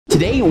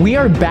Today, we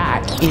are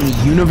back in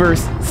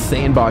Universe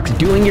Sandbox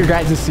doing your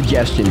guys'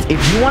 suggestions.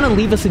 If you want to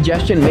leave a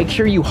suggestion, make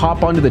sure you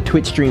hop onto the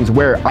Twitch streams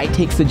where I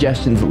take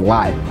suggestions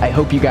live. I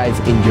hope you guys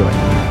enjoy.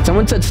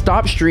 Someone said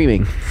stop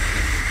streaming.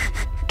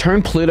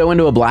 Turn Pluto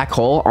into a black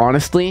hole.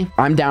 Honestly,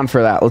 I'm down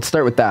for that. Let's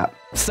start with that.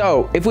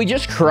 So if we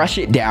just crush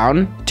it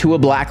down to a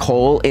black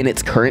hole in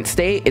its current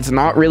state, it's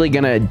not really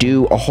gonna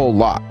do a whole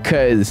lot,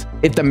 because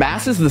if the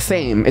mass is the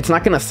same, it's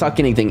not gonna suck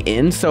anything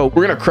in. So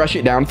we're gonna crush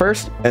it down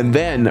first, and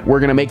then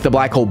we're gonna make the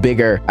black hole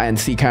bigger and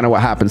see kind of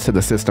what happens to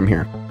the system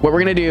here. What we're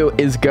gonna do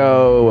is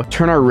go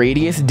turn our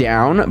radius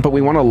down, but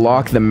we want to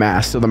lock the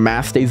mass so the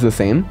mass stays the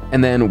same,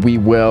 and then we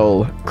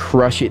will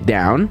crush it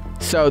down.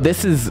 So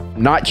this is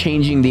not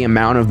changing the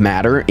amount of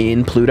matter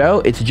in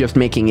Pluto, it's just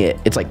making it,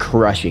 it's like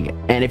crushing it.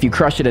 And if you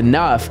crush it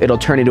enough, it'll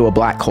turn into a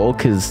black hole,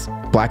 because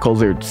black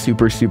holes are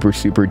super, super,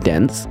 super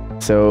dense.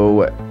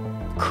 So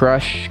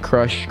crush,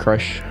 crush,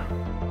 crush.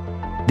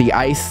 The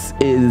ice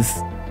is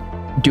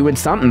doing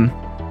something.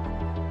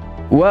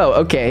 Whoa,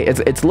 okay,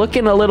 it's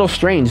looking a little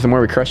strange the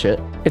more we crush it.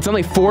 It's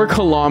only 4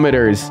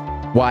 kilometers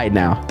wide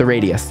now, the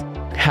radius.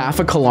 Half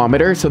a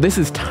kilometer, so this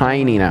is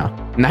tiny now.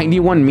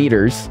 91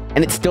 meters,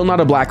 and it's still not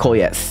a black hole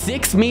yet.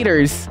 6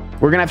 meters,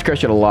 we're gonna have to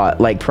crush it a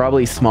lot, like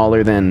probably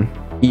smaller than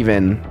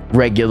even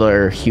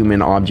regular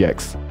human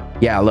objects.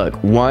 Yeah, look,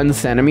 1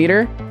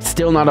 centimeter,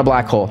 still not a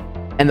black hole.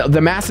 And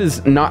the mass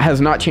has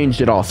not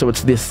changed at all, so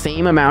it's the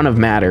same amount of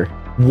matter.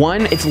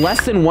 It's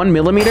less than 1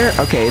 millimeter.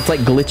 Okay, it's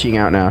like glitching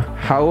out now.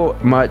 How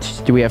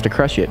much do we have to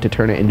crush it to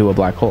turn it into a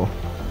black hole?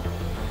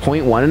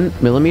 0.1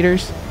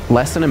 millimeters?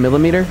 Less than a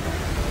millimeter?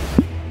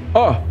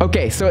 Oh,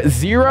 okay, so at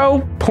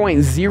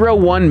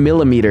 0.01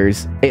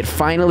 millimeters, it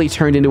finally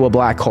turned into a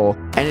black hole,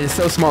 and it is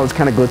so small it's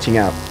kind of glitching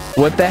out.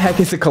 What the heck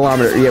is a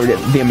kilometer? Yeah, we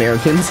get the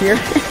Americans here.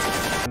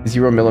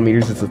 0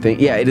 millimeters is the thing.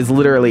 Yeah, it is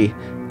literally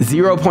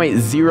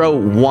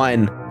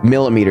 0.01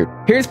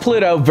 millimeter. Here's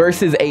Pluto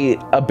versus a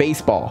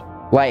baseball.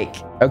 Like,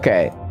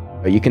 okay,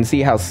 you can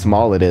see how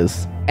small it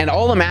is. And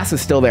all the mass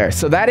is still there.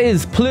 So that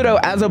is Pluto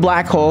as a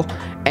black hole.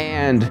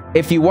 And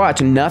if you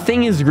watch,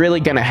 nothing is really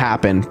gonna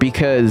happen,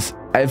 because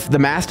if the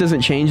mass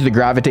doesn't change, the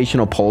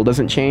gravitational pull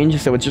doesn't change.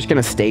 So it's just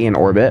gonna stay in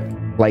orbit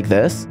like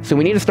this. So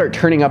we need to start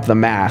turning up the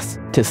mass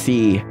to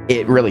see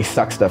it really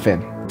suck stuff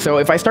in. So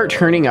if I start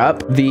turning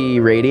up the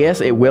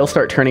radius, it will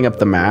start turning up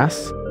the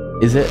mass.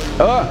 Is it?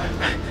 Oh,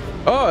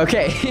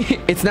 okay.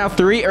 It's now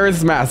 3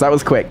 Earth's mass. That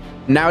was quick.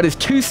 Now it is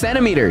 2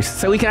 centimeters.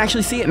 So we can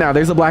actually see it now.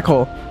 There's a black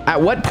hole. At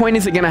what point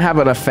is it going to have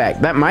an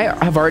effect? That might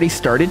have already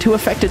started to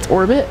affect its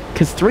orbit,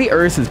 because 3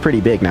 Earths is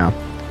pretty big now.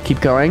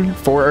 Keep going.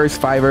 4 Earths,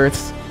 5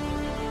 Earths,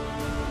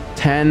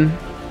 10.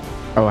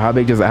 Oh, how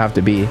big does it have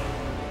to be?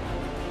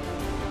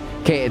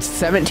 Okay, it's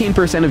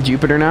 17% of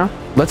Jupiter now.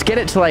 Let's get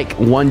it to like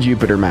 1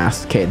 Jupiter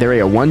mass. Okay, there we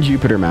go. 1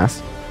 Jupiter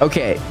mass.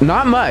 Okay,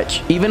 not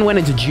much, even when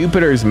it's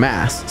Jupiter's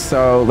mass.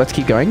 So let's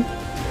keep going.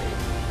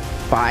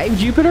 5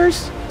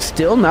 Jupiters?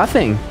 Still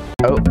nothing.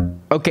 Oh,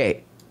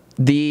 okay.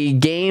 The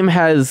game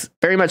has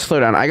very much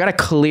slowed down. I gotta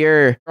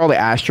clear all the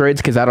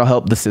asteroids because that'll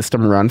help the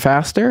system run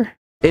faster.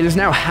 It is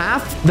now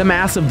half the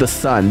mass of the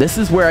sun. This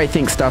is where I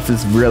think stuff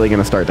is really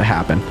gonna start to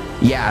happen.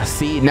 Yeah,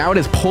 see, now it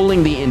is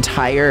pulling the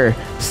entire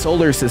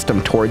solar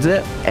system towards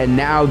it. And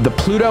now the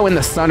Pluto and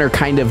the sun are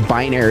kind of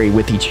binary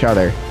with each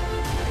other.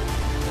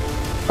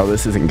 Oh,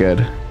 this isn't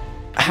good.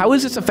 How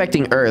is this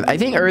affecting Earth? I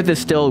think Earth is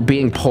still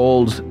being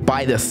pulled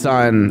by the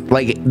sun.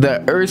 Like,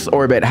 the Earth's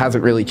orbit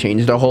hasn't really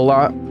changed a whole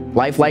lot.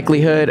 Life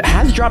likelihood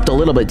has dropped a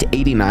little bit to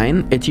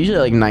 89. It's usually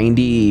like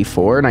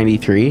 94,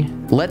 93.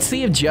 Let's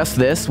see if just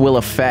this will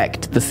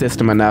affect the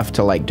system enough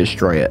to like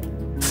destroy it.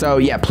 So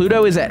yeah,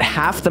 Pluto is at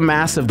half the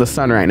mass of the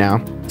sun right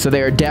now. So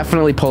they are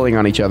definitely pulling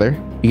on each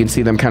other. You can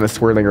see them kind of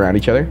swirling around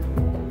each other.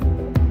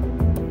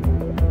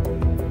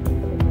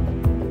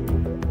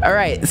 All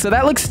right, so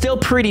that looks still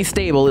pretty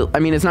stable. I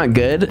mean, it's not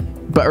good,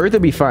 but Earth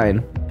would be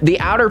fine. The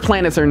outer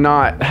planets are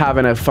not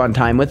having a fun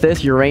time with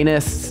this.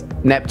 Uranus,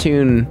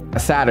 Neptune,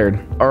 Saturn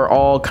are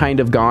all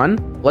kind of gone.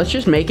 Let's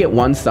just make it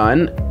 1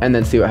 sun and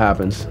then see what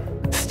happens.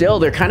 Still,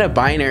 they're kind of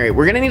binary.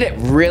 We're gonna need it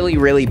really,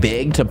 really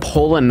big to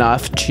pull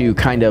enough to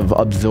kind of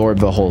absorb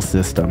the whole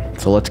system.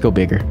 So let's go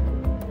bigger.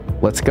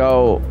 Let's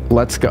go.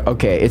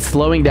 Okay, it's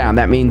slowing down.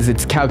 That means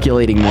it's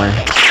calculating more.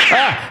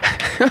 Ah!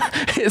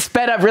 It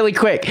sped up really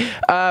quick.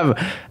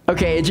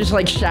 Okay, it just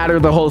like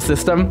shattered the whole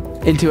system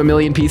into a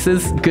million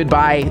pieces.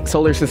 Goodbye,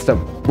 solar system.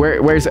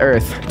 Where's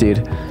Earth,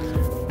 dude?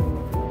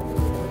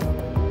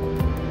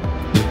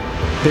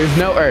 There's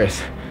no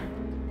Earth.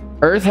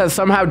 Earth has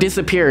somehow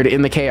disappeared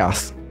in the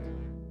chaos.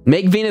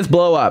 Make Venus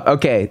blow up.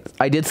 Okay,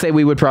 I did say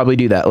we would probably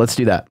do that. Let's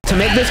do that. To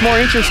make this more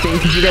interesting,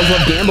 because you guys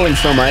love gambling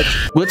so much,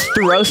 let's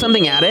throw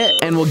something at it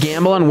and we'll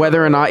gamble on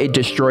whether or not it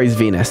destroys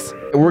Venus.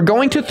 We're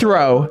going to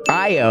throw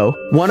Io,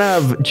 one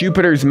of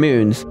Jupiter's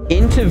moons,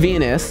 into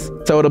Venus.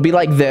 So it'll be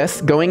like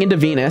this, going into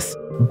Venus,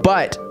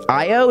 but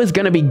Io is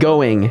going to be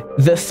going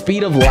the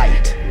speed of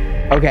light.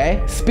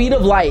 Okay, speed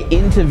of light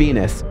into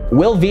Venus.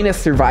 Will Venus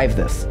survive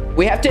this?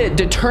 We have to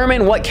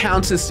determine what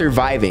counts as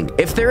surviving.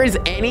 If there is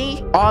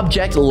any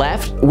object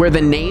left where the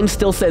name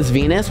still says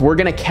Venus, we're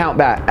gonna count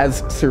that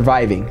as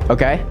surviving,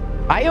 okay?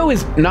 Io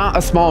is not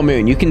a small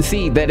moon. You can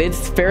see that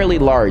it's fairly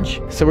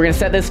large. So we're gonna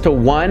set this to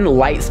 1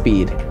 light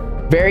speed.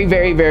 Very,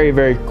 very, very,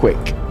 very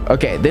quick.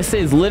 Okay, this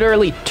is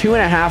literally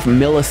 2.5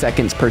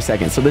 milliseconds per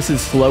second. So this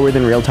is slower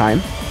than real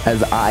time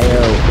as Io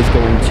is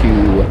going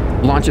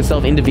to launch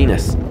itself into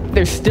Venus.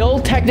 There's still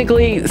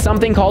technically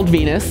something called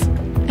Venus.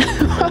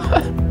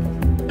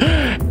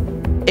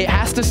 It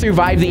has to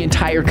survive the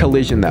entire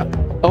collision though.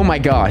 Oh my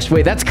gosh,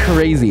 wait, that's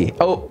crazy.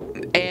 Oh,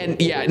 and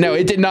yeah, no,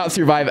 it did not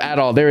survive at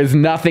all. There is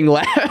nothing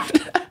left.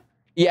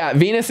 Yeah,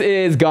 Venus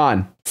is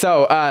gone.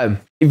 So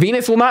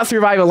Venus will not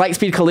survive a light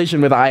speed collision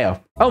with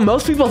Io. Oh,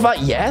 most people thought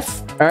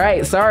yes. All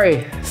right,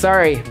 sorry.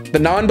 The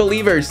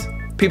non-believers,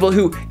 people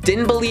who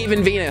didn't believe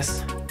in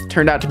Venus,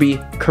 turned out to be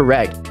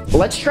correct.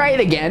 Let's try it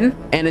again.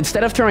 And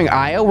instead of throwing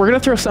Io, we're gonna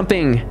throw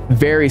something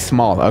very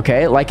small,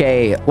 okay? Like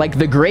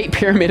the Great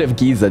Pyramid of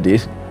Giza,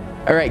 dude.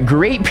 All right,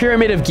 Great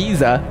Pyramid of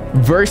Giza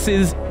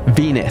versus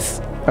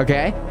Venus,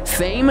 okay?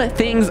 Same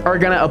things are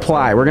gonna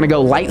apply. We're gonna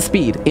go light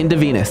speed into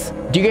Venus.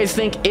 Do you guys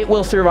think it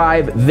will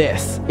survive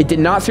this? It did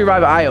not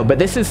survive Io, but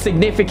this is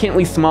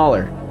significantly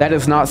smaller. That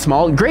is not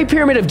small. Great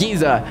Pyramid of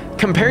Giza,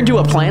 compared to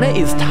a planet,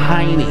 is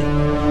tiny.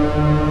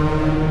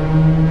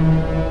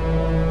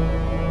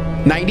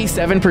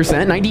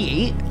 97%,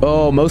 98?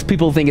 Oh, most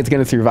people think it's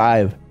gonna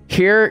survive.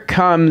 Here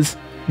comes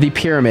the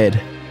pyramid.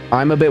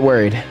 I'm a bit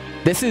worried.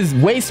 This is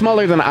way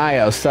smaller than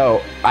Io,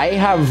 so I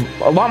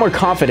have a lot more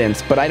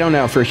confidence, but I don't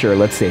know for sure.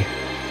 Let's see.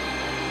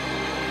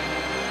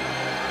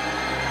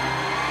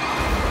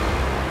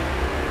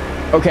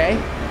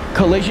 Okay,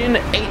 collision,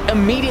 it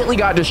immediately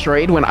got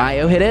destroyed when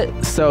Io hit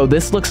it, so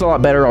this looks a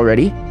lot better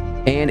already.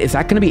 And is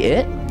that gonna be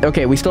it?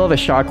 Okay, we still have a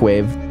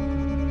shockwave.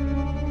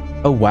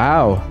 Oh,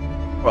 wow.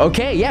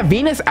 Okay, yeah,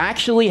 Venus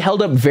actually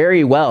held up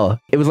very well.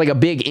 It was like a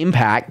big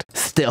impact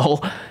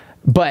still,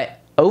 but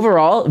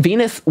overall,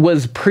 Venus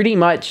was pretty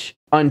much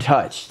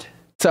untouched.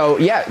 So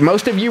yeah,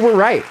 most of you were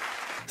right.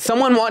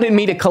 Someone wanted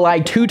me to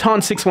collide 2 Ton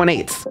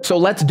 618s, so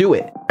let's do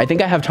it. I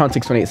think I have Ton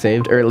 618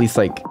 saved, or at least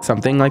like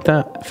something like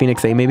that.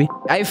 Phoenix A maybe?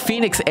 I have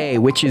Phoenix A,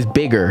 which is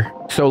bigger.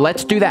 So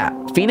let's do that.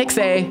 Phoenix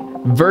A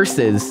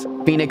versus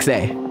Phoenix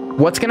A.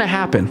 What's gonna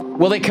happen?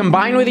 Will they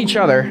combine with each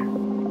other,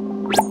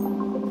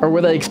 or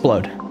will they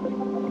explode?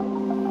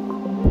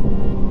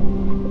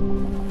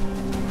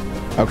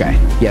 Okay,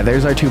 yeah,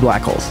 there's our 2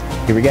 black holes.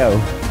 Here we go.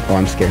 Oh,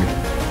 I'm scared.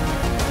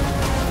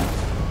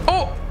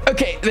 Oh,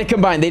 okay, they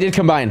combined. They did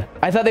combine.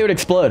 I thought they would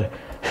explode.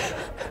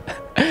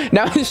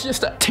 Now it's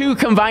just 2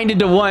 combined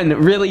into 1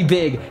 really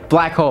big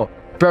black hole.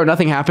 Bro,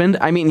 nothing happened.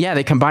 I mean, yeah,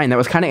 they combined. That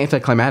was kind of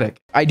anticlimactic.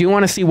 I do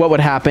want to see what would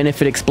happen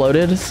if it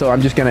exploded, so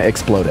I'm just going to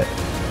explode it.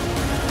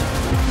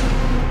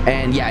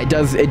 And yeah, it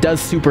does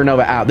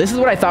supernova out. This is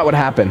what I thought would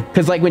happen.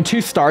 Because like when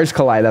 2 stars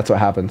collide, that's what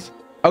happens.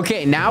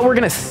 Okay, now we're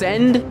gonna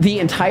send the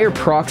entire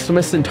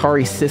Proxima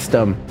Centauri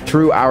system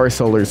through our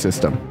solar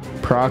system.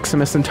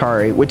 Proxima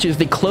Centauri, which is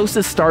the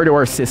closest star to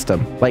our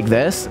system, like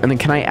this. And then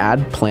can I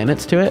add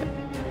planets to it?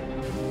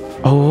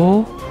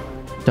 Oh,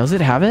 does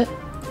it have it?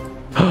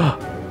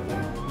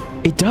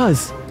 It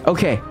does.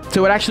 Okay,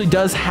 so it actually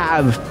does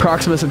have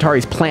Proxima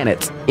Centauri's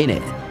planets in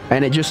it.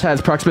 And it just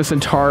has Proxima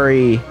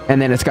Centauri,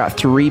 and then it's got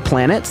 3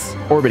 planets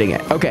orbiting it.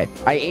 Okay,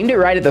 I aimed it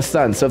right at the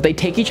sun, so if they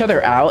take each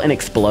other out and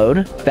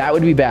explode, that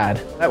would be bad.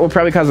 That will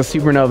probably cause a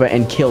supernova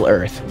and kill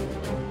Earth.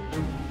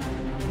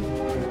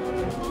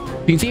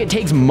 You can see it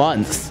takes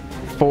months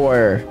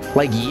for,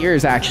 like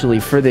years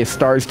actually, for the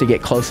stars to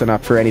get close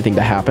enough for anything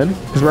to happen.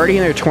 Because we're already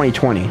in the year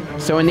 2020.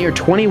 So in the year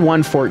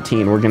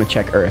 2114, we're gonna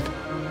check Earth.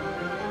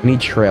 We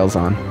need trails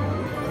on.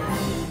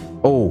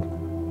 Oh.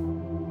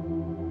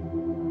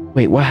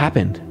 Wait, what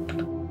happened?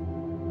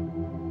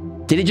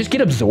 Did it just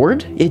get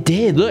absorbed? It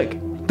did, look.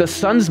 The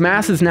sun's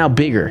mass is now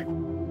bigger.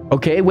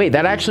 Okay, wait,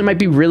 that actually might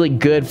be really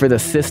good for the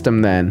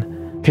system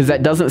then, because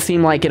that doesn't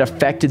seem like it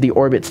affected the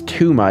orbits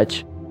too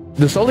much.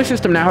 The solar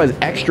system now has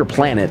extra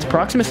planets.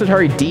 Proxima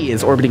Centauri D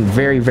is orbiting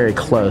very, very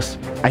close.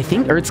 I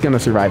think Earth's gonna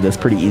survive this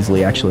pretty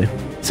easily, actually.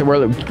 So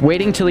we're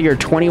waiting till the year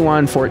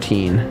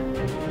 2114.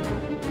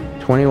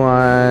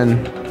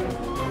 21.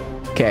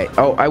 Okay,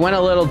 oh, I went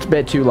a little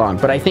bit too long,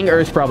 but I think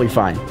Earth's probably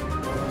fine.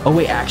 Oh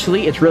wait,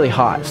 actually, it's really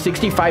hot.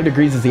 65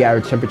 degrees is the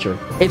average temperature.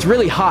 It's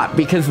really hot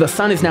because the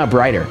sun is now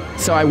brighter.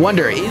 So I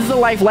wonder, is the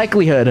life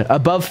likelihood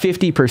above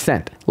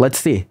 50%? Let's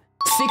see.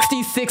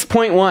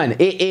 66.1,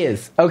 it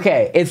is.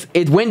 Okay,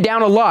 it went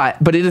down a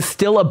lot, but it is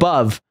still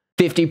above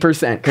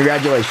 50%.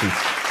 Congratulations.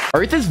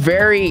 Earth is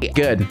very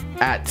good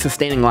at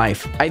sustaining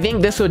life. I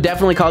think this would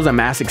definitely cause a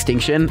mass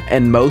extinction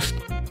and most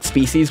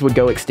species would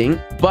go extinct,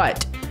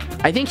 but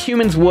I think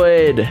humans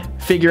would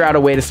figure out a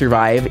way to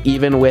survive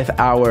even with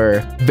our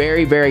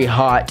very, very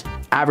hot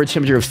average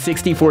temperature of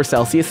 64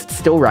 Celsius,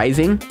 still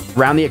rising.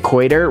 Around the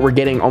equator, we're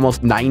getting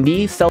almost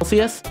 90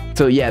 Celsius.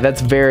 So yeah,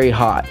 that's very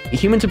hot.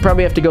 Humans would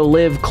probably have to go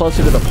live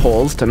closer to the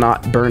poles to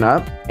not burn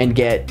up and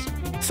get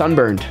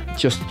sunburned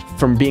just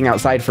from being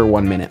outside for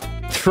 1 minute.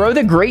 Throw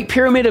the Great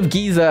Pyramid of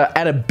Giza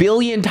at 1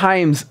 billion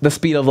times the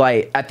speed of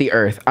light at the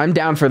Earth. I'm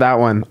down for that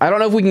one. I don't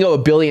know if we can go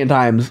 1 billion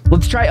times.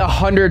 Let's try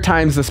 100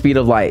 times the speed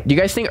of light. Do you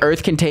guys think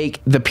Earth can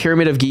take the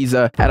Pyramid of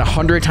Giza at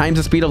 100 times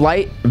the speed of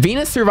light?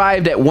 Venus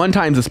survived at 1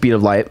 times the speed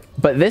of light,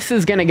 but this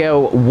is gonna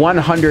go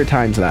 100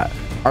 times that.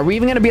 Are we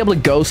even gonna be able to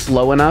go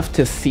slow enough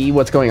to see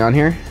what's going on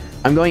here?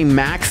 I'm going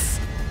max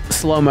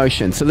slow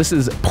motion. So this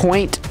is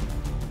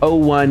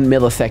 0.01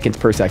 milliseconds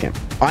per second.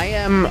 I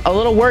am a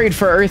little worried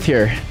for Earth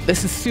here.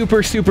 This is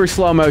super, super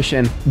slow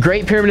motion.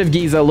 Great Pyramid of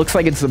Giza looks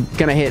like it's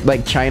gonna hit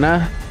like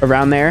China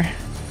around there.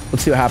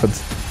 Let's see what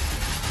happens.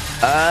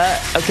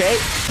 Okay.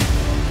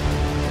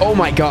 Oh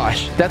my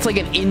gosh, that's like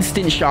an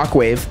instant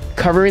shockwave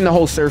covering the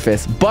whole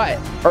surface, but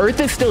Earth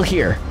is still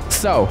here.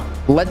 So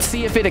let's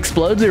see if it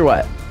explodes or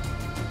what.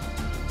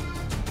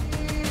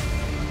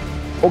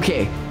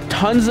 Okay,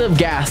 tons of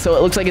gas, so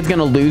it looks like it's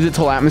gonna lose its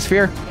whole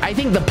atmosphere. I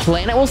think the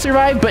planet will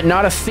survive, but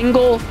not a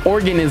single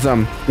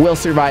organism will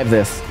survive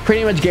this.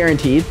 Pretty much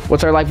guaranteed.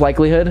 What's our life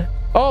likelihood?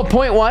 Oh,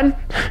 0.1.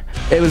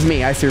 It was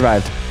me, I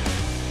survived.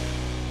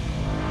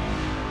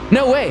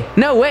 No way,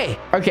 no way.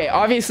 Okay,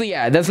 obviously,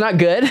 yeah, that's not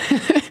good.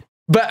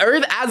 But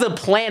Earth as a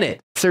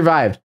planet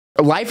survived.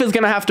 Life is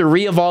gonna have to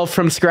re-evolve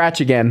from scratch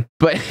again,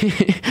 but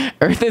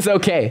Earth is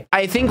okay.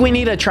 I think we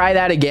need to try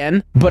that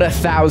again, but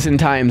 1,000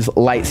 times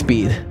light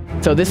speed.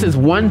 So this is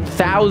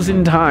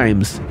 1,000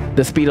 times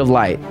the speed of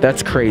light.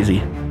 That's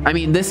crazy. I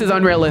mean, this is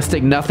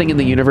unrealistic. Nothing in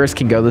the universe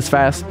can go this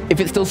fast. If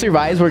it still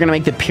survives, we're gonna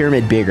make the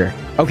pyramid bigger.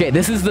 Okay,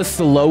 this is the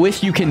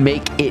slowest you can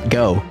make it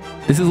go.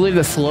 This is literally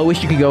the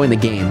slowest you can go in the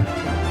game.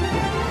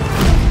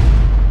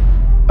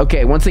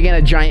 Okay, once again,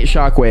 a giant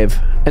shockwave,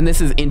 and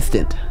this is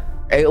instant.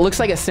 It looks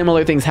like a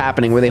similar thing's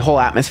happening where the whole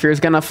atmosphere is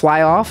gonna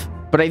fly off,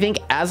 but I think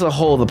as a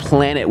whole, the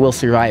planet will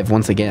survive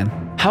once again.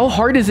 How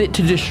hard is it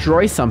to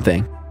destroy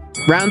something?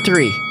 Round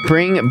 3,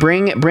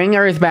 bring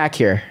Earth back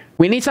here.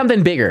 We need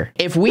something bigger.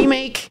 If we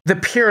make the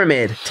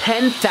pyramid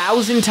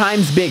 10,000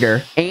 times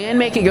bigger and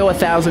make it go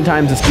 1,000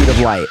 times the speed of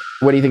light,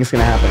 what do you think is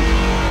gonna happen?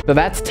 So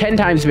that's 10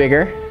 times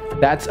bigger.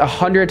 That's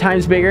 100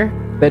 times bigger.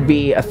 That'd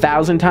be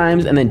 1,000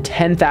 times and then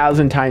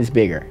 10,000 times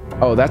bigger.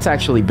 Oh, that's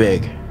actually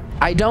big.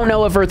 I don't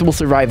know if Earth will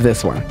survive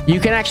this one. You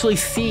can actually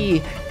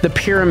see the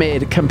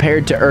pyramid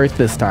compared to Earth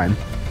this time.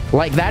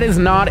 Like, that is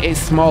not a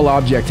small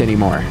object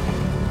anymore.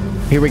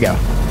 Here we go.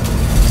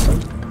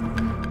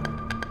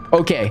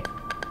 Okay.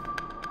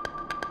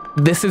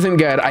 This isn't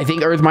good. I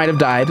think Earth might have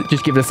died.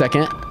 Just give it a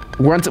second.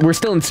 We're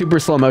still in super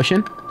slow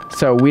motion,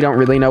 so we don't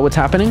really know what's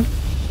happening.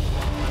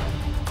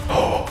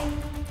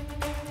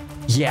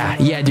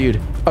 Yeah, dude.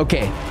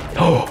 Okay.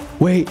 Oh,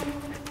 wait.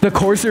 The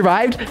core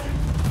survived?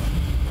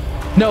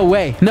 No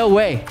way. No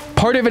way.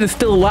 Part of it is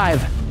still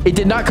alive. It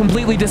did not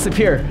completely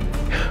disappear.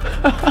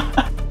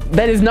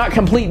 That is not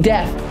complete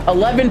death.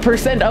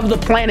 11% of the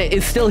planet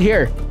is still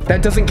here.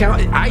 That doesn't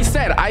count. I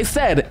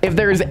said, if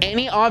there is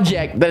any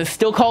object that is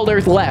still called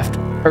Earth left,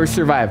 Earth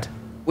survived.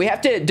 We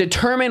have to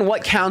determine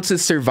what counts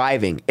as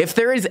surviving. If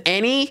there is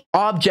any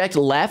object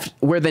left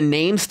where the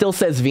name still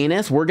says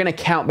Venus, we're gonna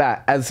count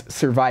that as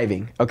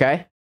surviving,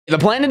 okay? The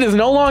planet is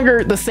no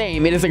longer the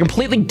same. It is a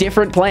completely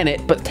different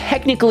planet, but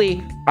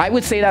technically, I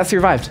would say that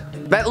survived.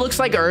 That looks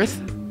like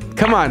Earth.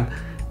 Come on.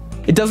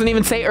 It doesn't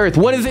even say Earth.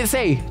 What does it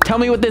say? Tell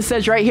me what this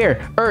says right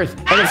here. Earth,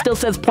 and it still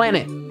says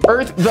planet.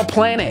 Earth, the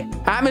planet.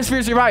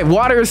 Atmosphere survived.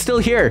 Water is still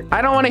here.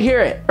 I don't want to hear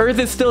it. Earth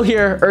is still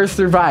here. Earth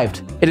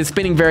survived. It is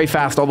spinning very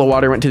fast. All the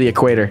water went to the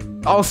equator.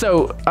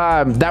 Also,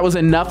 that was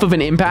enough of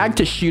an impact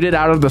to shoot it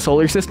out of the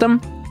solar system.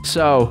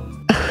 So,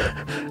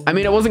 I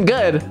mean, it wasn't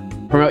good.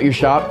 Promote your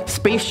shop.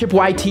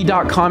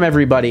 SpaceshipYT.com,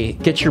 everybody.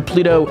 Get your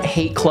Pluto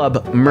Hate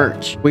Club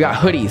merch. We got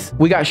hoodies.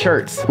 We got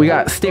shirts. We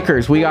got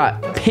stickers. We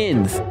got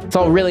pins. It's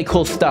all really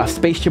cool stuff.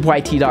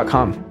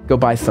 SpaceshipYT.com. Go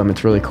buy some.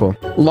 It's really cool.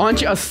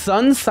 Launch a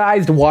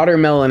sun-sized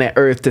watermelon at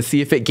Earth to see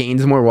if it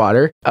gains more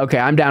water. Okay,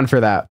 I'm down for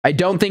that. I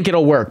don't think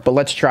it'll work, but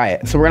let's try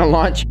it. So we're gonna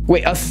launch...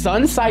 Wait, a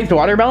sun-sized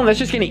watermelon? That's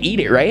just gonna eat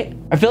it, right?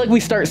 I feel like we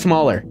start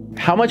smaller.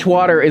 How much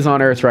water is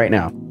on Earth right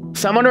now?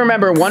 Someone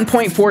remember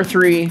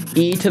 1.43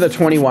 e to the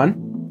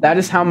 21. That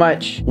is how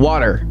much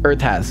water Earth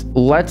has.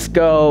 Let's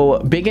go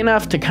big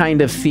enough to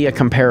kind of see a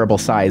comparable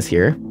size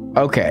here.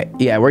 Okay,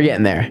 yeah, we're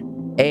getting there.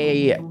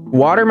 A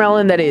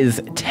watermelon that is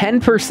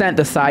 10%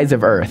 the size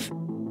of Earth.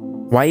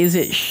 Why is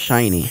it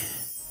shiny?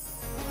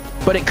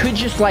 But it could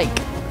just like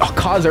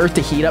cause Earth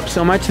to heat up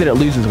so much that it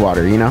loses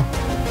water, you know?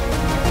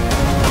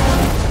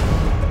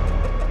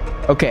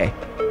 Okay.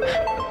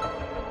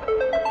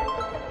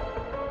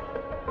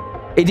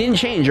 It didn't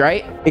change,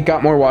 right? It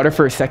got more water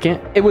for a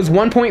second. It was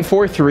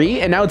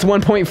 1.43 and now it's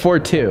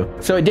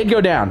 1.42. So it did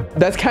go down.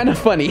 That's kind of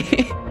funny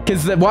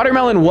because the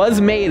watermelon was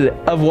made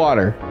of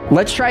water.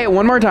 Let's try it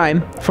one more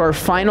time for our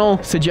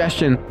final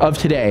suggestion of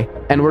today.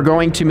 And we're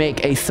going to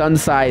make a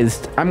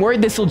sun-sized... I'm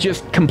worried this will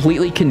just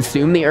completely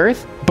consume the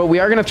Earth, but we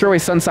are going to throw a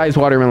sun-sized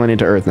watermelon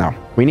into Earth now.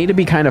 We need to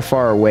be kind of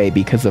far away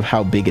because of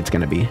how big it's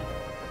going to be.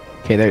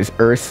 Okay, there's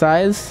Earth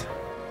size.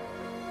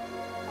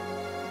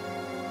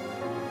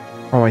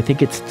 Oh, I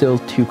think it's still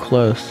too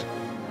close.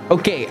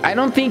 Okay, I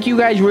don't think you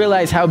guys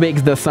realize how big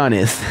the sun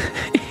is.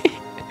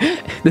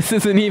 This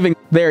isn't even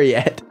there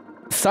yet.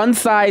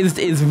 Sun-sized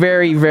is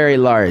very, very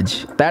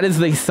large. That is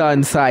the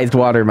sun-sized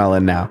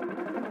watermelon now.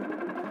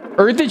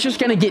 Earth is just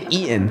gonna get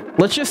eaten.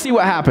 Let's just see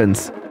what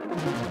happens.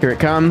 Here it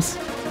comes.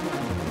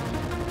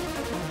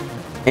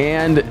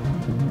 And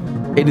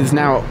it is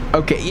now...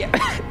 Okay, yeah.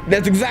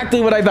 That's exactly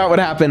what I thought would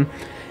happen.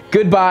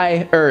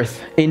 Goodbye,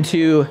 Earth,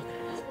 into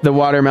the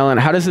watermelon.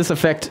 How does this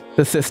affect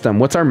the system?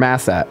 What's our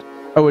mass at?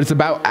 Oh, it's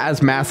about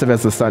as massive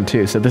as the sun,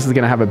 too. So this is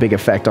gonna have a big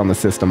effect on the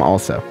system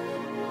also.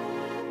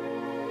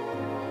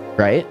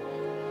 Right?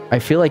 I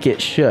feel like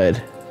it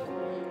should.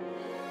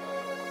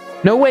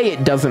 No way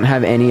it doesn't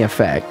have any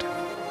effect.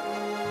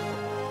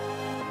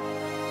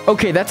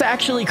 Okay, that's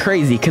actually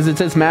crazy because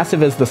it's as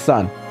massive as the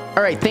sun.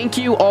 All right, thank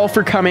you all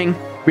for coming.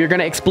 We're going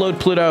to explode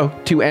Pluto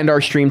to end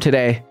our stream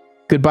today.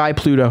 Goodbye,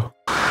 Pluto.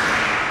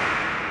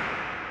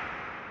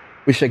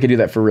 Wish I could do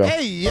that for real.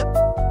 Hey.